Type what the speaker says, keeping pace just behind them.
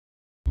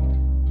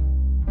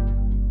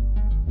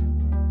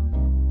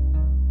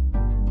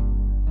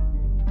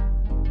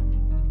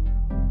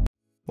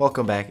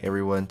Welcome back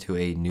everyone to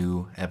a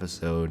new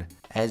episode.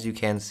 As you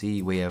can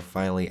see, we have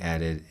finally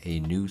added a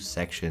new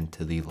section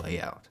to the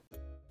layout.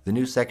 The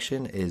new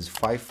section is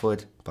 5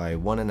 foot by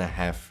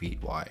 1.5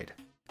 feet wide,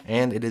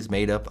 and it is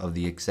made up of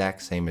the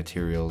exact same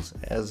materials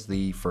as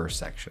the first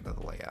section of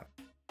the layout.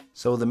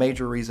 So the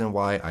major reason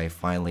why I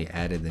finally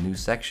added the new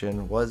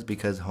section was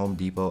because Home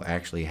Depot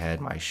actually had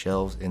my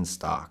shelves in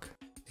stock.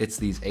 It's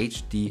these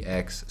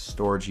HDX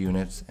storage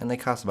units, and they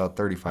cost about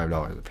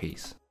 $35 a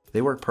piece.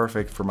 They work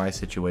perfect for my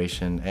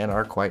situation and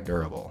are quite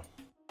durable.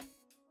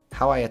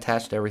 How I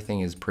attached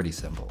everything is pretty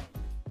simple.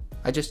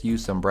 I just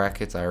used some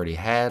brackets I already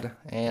had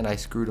and I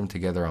screwed them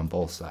together on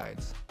both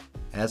sides.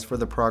 As for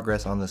the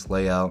progress on this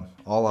layout,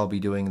 all I'll be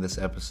doing this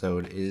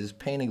episode is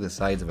painting the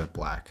sides of it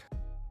black.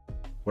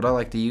 What I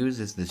like to use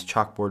is this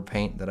chalkboard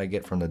paint that I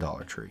get from the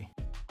Dollar Tree.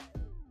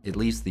 It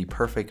leaves the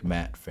perfect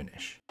matte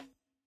finish.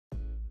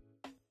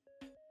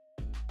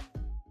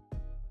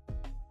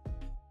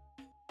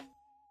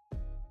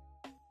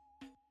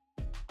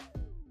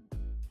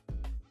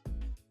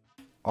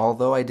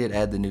 Although I did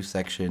add the new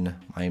section,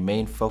 my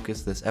main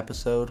focus this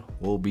episode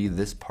will be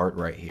this part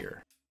right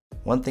here.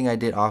 One thing I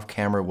did off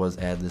camera was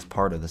add this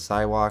part of the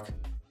sidewalk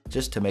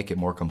just to make it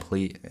more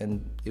complete,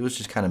 and it was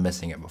just kind of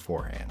missing it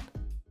beforehand.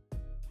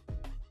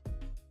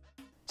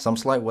 Some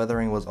slight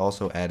weathering was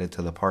also added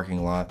to the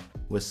parking lot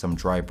with some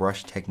dry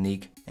brush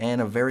technique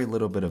and a very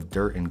little bit of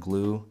dirt and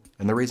glue,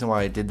 and the reason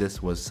why I did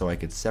this was so I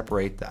could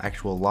separate the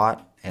actual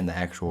lot and the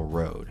actual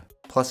road.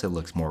 Plus it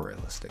looks more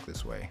realistic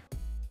this way.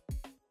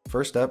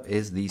 First up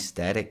is the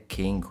Static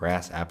King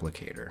grass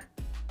applicator.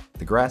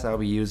 The grass I'll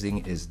be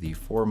using is the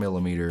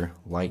 4mm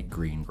light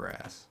green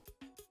grass.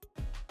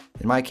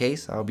 In my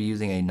case, I'll be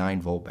using a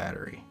 9-volt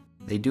battery.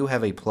 They do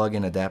have a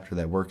plug-in adapter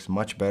that works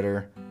much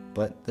better,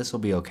 but this will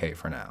be okay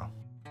for now.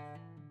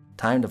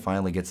 Time to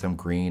finally get some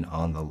green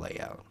on the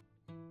layout.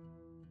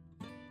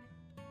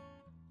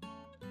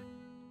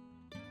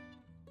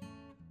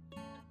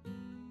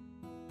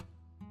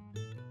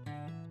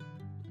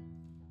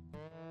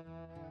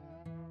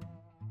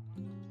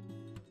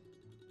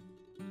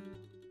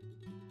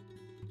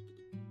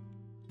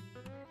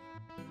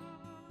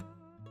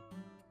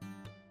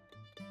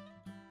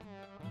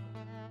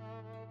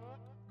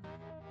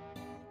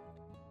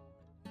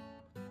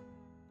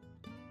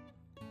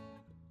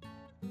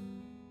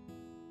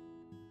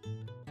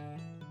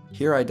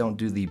 Here I don't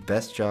do the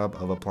best job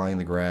of applying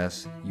the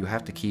grass. You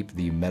have to keep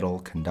the metal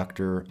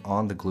conductor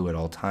on the glue at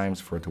all times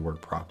for it to work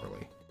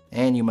properly.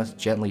 And you must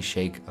gently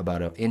shake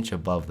about an inch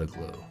above the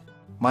glue.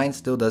 Mine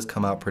still does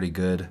come out pretty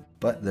good,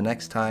 but the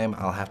next time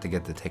I'll have to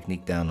get the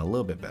technique down a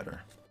little bit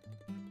better.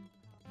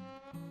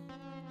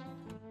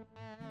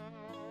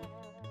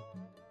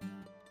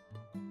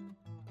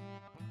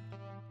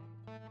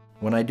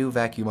 When I do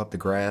vacuum up the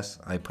grass,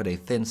 I put a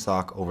thin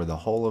sock over the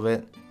whole of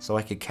it so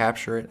I could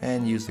capture it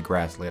and use the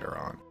grass later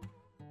on.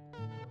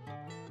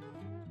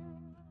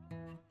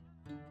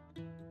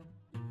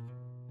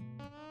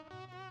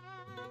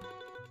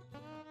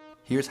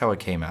 Here's how it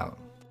came out.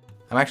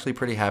 I'm actually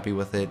pretty happy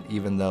with it,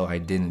 even though I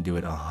didn't do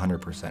it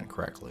 100%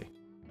 correctly.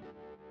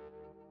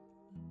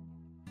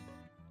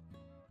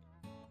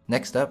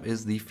 Next up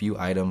is the few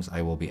items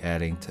I will be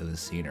adding to the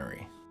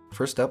scenery.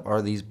 First up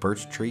are these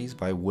birch trees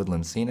by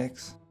Woodland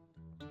Scenics.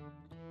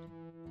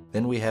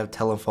 Then we have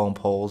telephone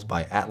poles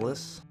by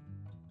Atlas.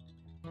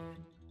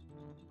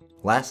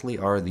 Lastly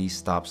are these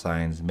stop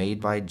signs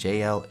made by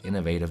JL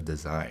Innovative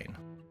Design.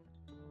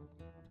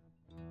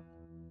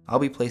 I'll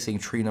be placing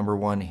tree number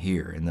 1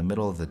 here in the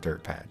middle of the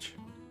dirt patch.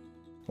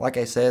 Like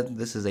I said,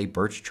 this is a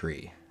birch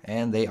tree,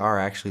 and they are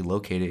actually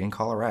located in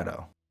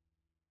Colorado.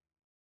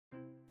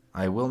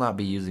 I will not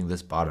be using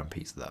this bottom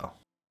piece though.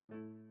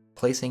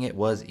 Placing it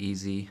was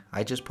easy.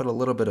 I just put a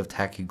little bit of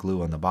tacky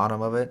glue on the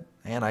bottom of it,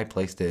 and I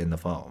placed it in the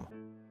foam.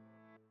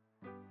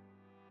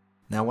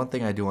 Now one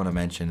thing I do want to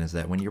mention is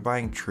that when you're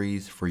buying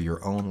trees for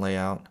your own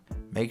layout,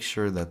 make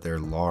sure that they're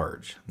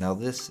large. Now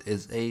this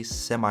is a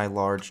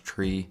semi-large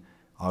tree,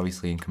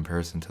 obviously in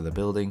comparison to the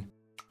building,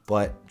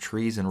 but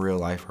trees in real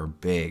life are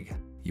big.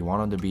 You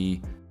want them to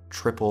be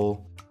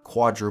triple,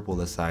 quadruple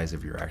the size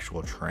of your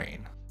actual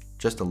train.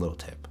 Just a little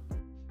tip.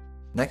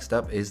 Next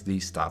up is the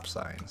stop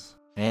signs.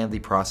 And the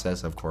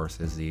process, of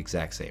course, is the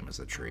exact same as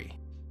the tree.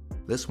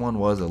 This one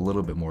was a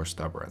little bit more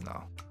stubborn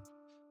though.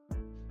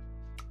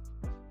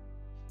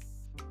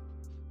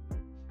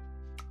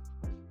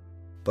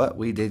 But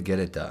we did get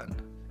it done.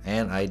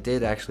 And I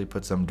did actually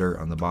put some dirt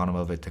on the bottom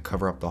of it to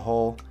cover up the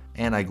hole,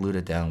 and I glued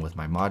it down with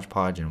my Mod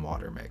Podge and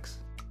water mix.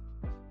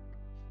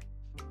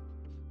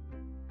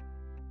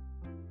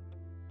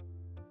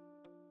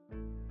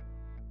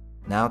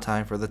 Now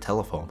time for the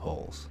telephone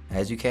poles.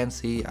 As you can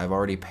see, I've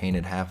already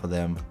painted half of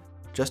them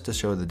just to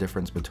show the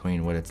difference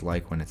between what it's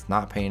like when it's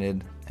not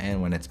painted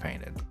and when it's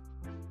painted.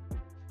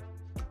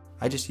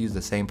 I just used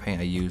the same paint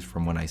I used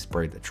from when I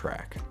sprayed the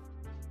track.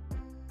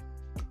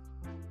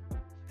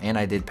 And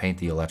I did paint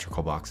the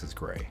electrical boxes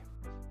gray.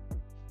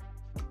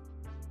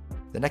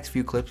 The next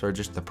few clips are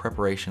just the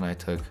preparation I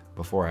took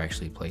before I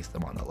actually placed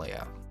them on the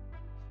layout.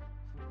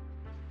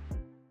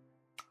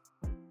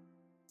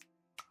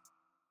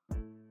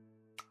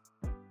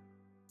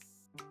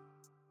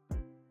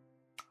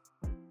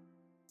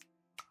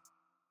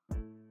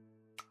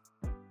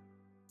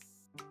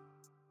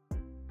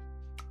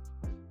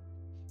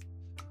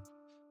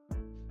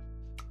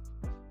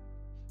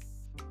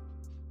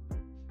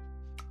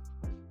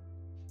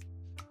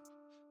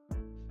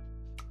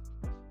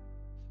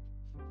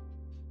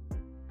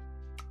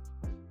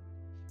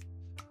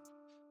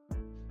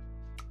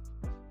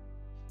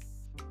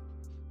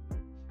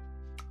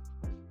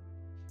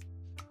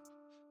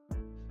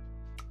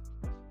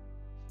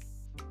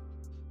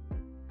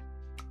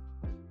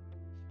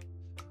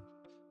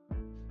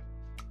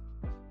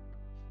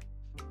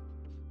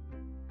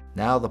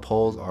 Now the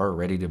poles are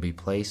ready to be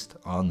placed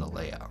on the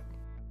layout.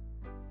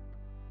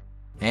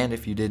 And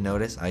if you did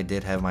notice, I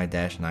did have my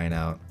Dash 9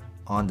 out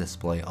on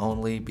display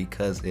only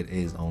because it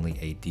is only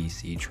a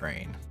DC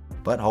train.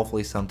 But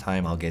hopefully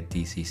sometime I'll get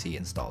DCC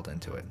installed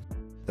into it.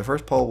 The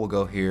first pole will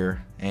go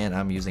here, and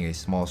I'm using a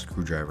small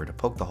screwdriver to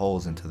poke the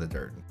holes into the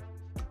dirt.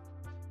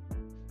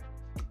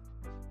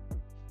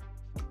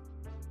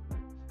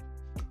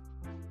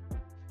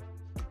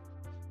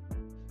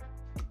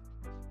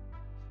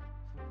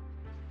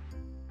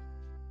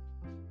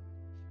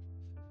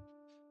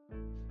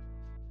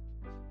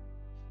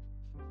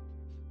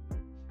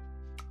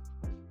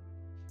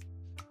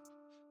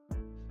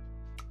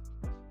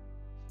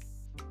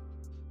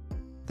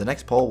 The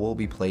next pole will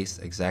be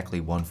placed exactly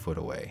 1 foot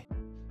away.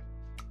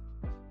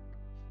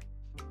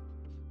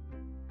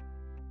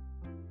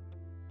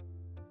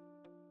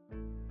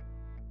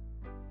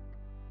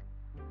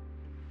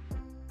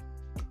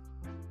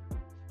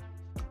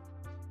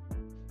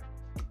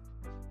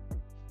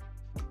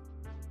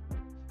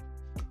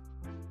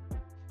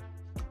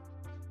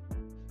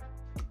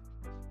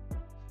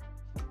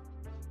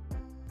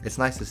 It's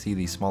nice to see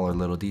these smaller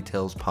little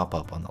details pop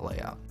up on the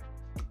layout.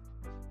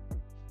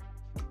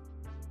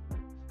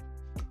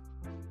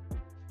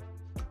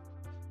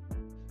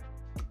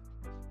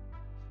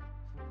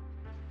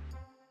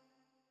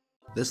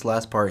 This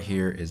last part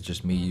here is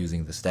just me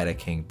using the Static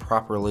King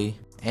properly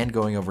and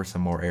going over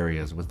some more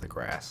areas with the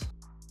grass.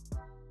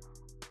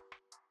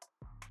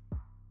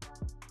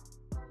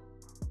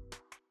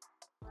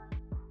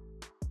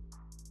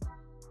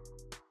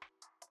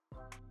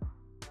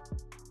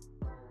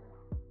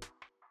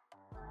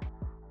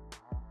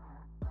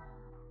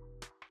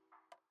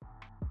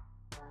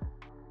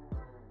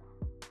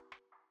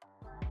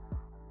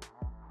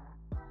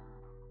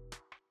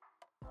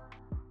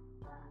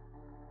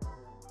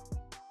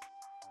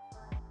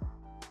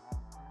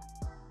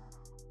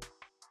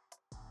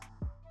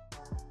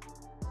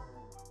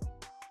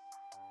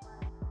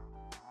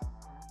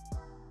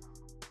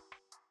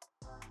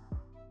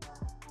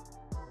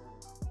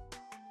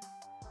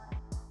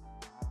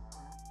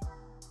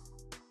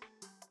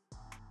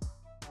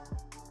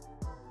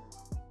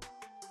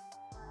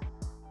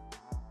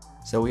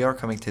 So we are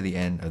coming to the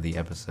end of the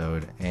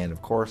episode, and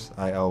of course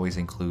I always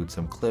include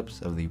some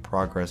clips of the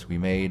progress we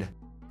made.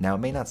 Now it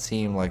may not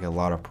seem like a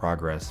lot of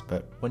progress,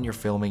 but when you're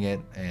filming it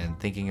and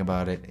thinking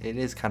about it, it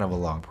is kind of a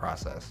long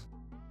process.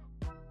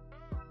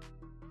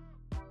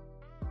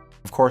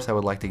 Of course I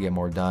would like to get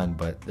more done,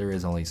 but there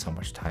is only so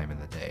much time in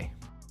the day.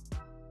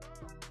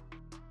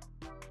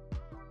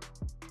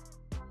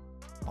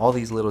 All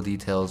these little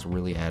details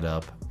really add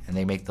up, and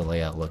they make the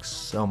layout look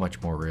so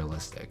much more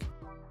realistic.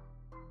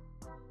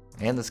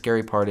 And the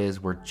scary part is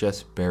we're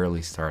just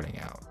barely starting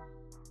out.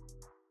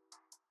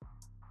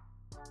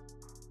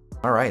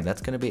 Alright,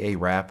 that's going to be a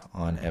wrap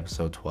on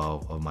episode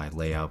 12 of my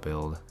layout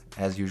build.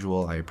 As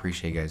usual, I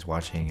appreciate you guys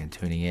watching and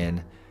tuning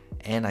in.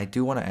 And I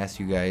do want to ask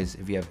you guys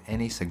if you have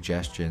any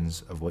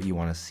suggestions of what you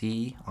want to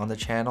see on the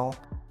channel,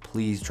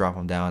 please drop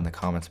them down in the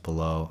comments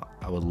below.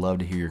 I would love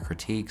to hear your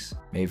critiques.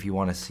 Maybe if you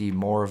want to see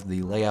more of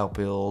the layout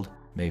build,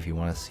 maybe if you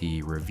want to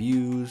see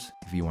reviews,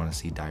 if you want to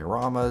see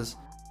dioramas.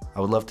 I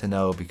would love to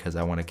know because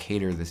I want to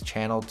cater this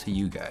channel to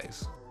you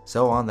guys.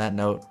 So on that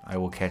note, I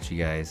will catch you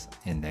guys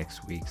in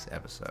next week's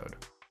episode.